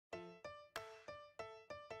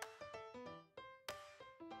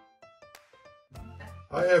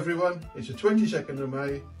Hi everyone, it's the 22nd of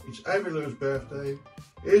May, it's Amy Lou's birthday.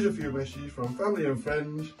 Here's a few messages from family and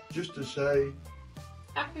friends just to say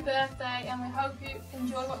happy birthday, and we hope you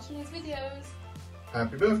enjoy watching these videos.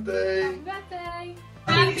 happy birthday! Happy birthday!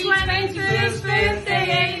 Happy 21st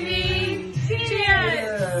birthday, Amy!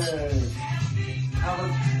 Cheers! Have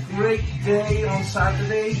a great day on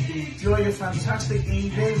Saturday. Enjoy your fantastic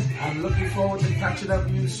evening. I'm looking forward to catching up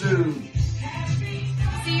with you soon.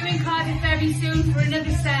 See you in Cardiff very soon for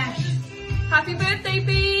another sesh. Happy birthday,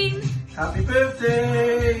 Bean! Happy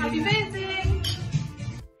birthday! Happy birthday!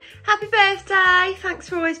 Happy birthday! Thanks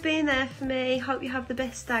for always being there for me. Hope you have the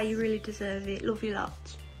best day. You really deserve it. Love you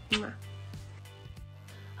lots. Mwah.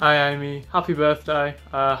 Hi Amy, happy birthday.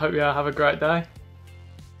 Hope you have a great day.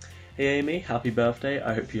 Hey Amy, happy birthday.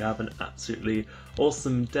 I hope you have an absolutely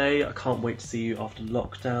awesome day. I can't wait to see you after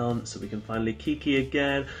lockdown so we can finally kiki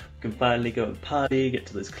again. We can finally go and party, get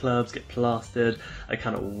to those clubs, get plastered. I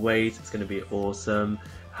cannot wait. It's going to be awesome.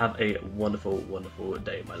 Have a wonderful, wonderful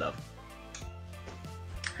day, my love.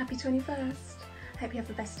 Happy 21st. Hope you have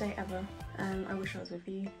the best day ever. I wish I was with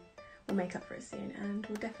you. We'll make up for it soon and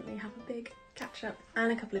we'll definitely have a big catch up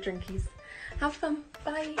and a couple of drinkies. Have fun.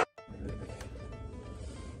 Bye.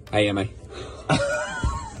 Hey Amy.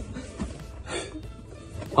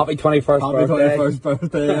 Happy 21st birthday. Happy 21st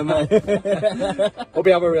birthday, Amy. Hope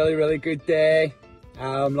you have a really, really good day.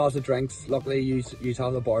 Lots of drinks. Luckily you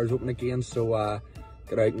have the bars open again, so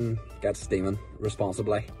get out and get steaming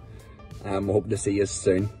responsibly. We're hoping to see you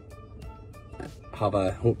soon. Hope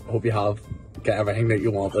you get everything that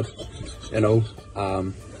you wanted. You know,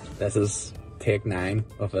 this is take 9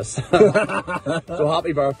 of this. So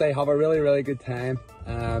happy birthday. Have a really, really good time.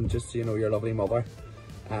 Just so you know, your lovely mother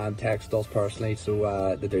text us personally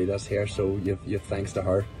to do this here, so you've thanks to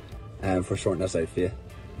her for sorting this out for you.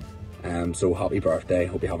 So happy birthday.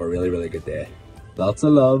 Hope you have a really, really good day. Lots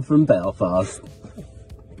of love from Belfast.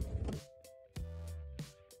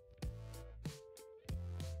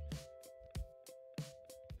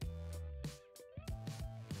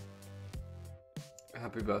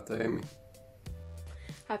 Happy birthday, Amy.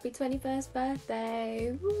 Happy 21st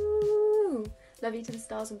birthday. Woo! Love you to the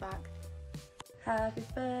stars and back. Happy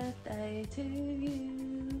birthday to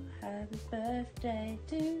you. Happy birthday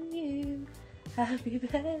to you. Happy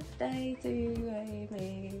birthday to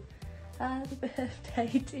Amy. Happy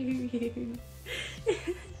birthday to you.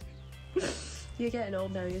 You're getting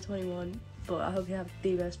old now, you're 21, but I hope you have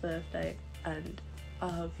the best birthday and I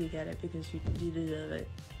hope you get it because you deserve it.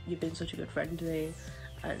 You've been such a good friend to me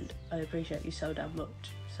and I appreciate you so damn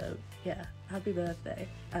much. So yeah, happy birthday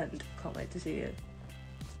and can't wait to see you.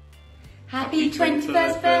 Happy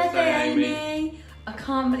 21st birthday, Amy! I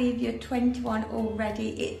can't believe you're 21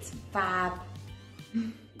 already. It's fab.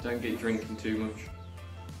 Don't get drinking too much.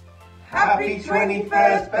 Happy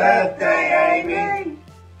 21st birthday, Amy!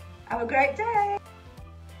 Have a great day.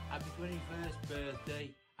 Happy 21st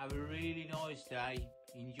birthday. Have a really nice day.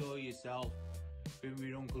 Enjoy yourself. Been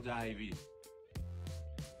with Uncle David.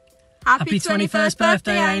 Happy 21st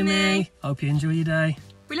birthday, Amy. Hope you enjoy your day.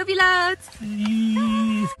 We love you loads.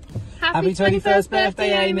 Happy 21st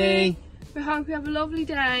birthday, Amy. We hope you have a lovely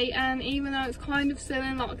day, and even though it's kind of still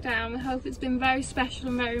in lockdown, we hope it's been very special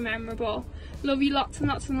and very memorable. Love you lots and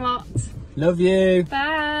lots and lots. Love you.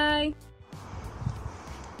 Bye.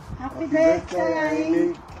 Happy birthday,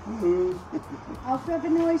 Amy. Hope you have a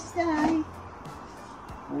nice day.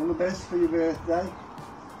 All the best for your birthday.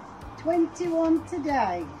 21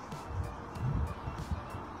 today.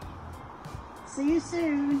 See you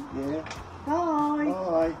soon. Yeah. Bye.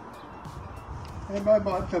 Bye. Hey,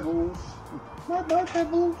 bye-bye, Pebbles. Bye-bye,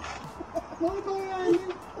 Pebbles. Bye-bye, Amy.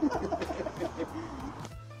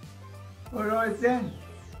 All right then.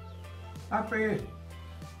 Happy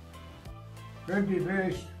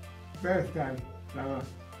 21st birthday, Lola.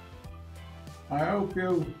 I hope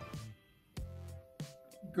you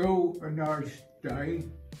go a nice day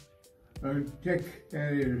and take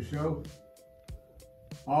care of yourself.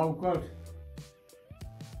 I've got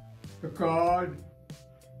a card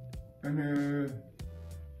and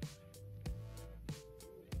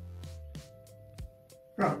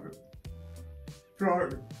try.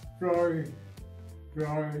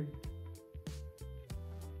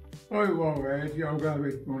 I won't wait, you'll go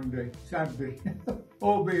it Monday, Saturday,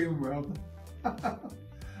 all being well.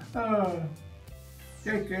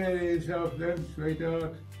 Take care of yourself then,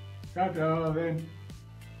 sweetheart. Ta-ta then.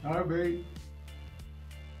 Bye.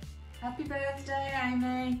 Happy birthday,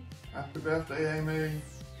 Amy. Happy birthday, Amy.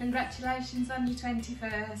 Congratulations on your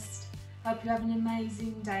 21st. Hope you have an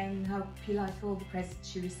amazing day and hope you like all the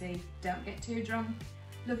presents you receive. Don't get too drunk.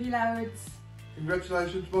 Love you loads.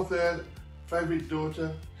 Congratulations, my favourite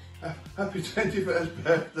daughter, happy 21st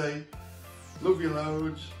birthday. Love you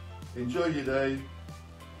loads. Enjoy your day.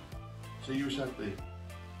 See you Saturday.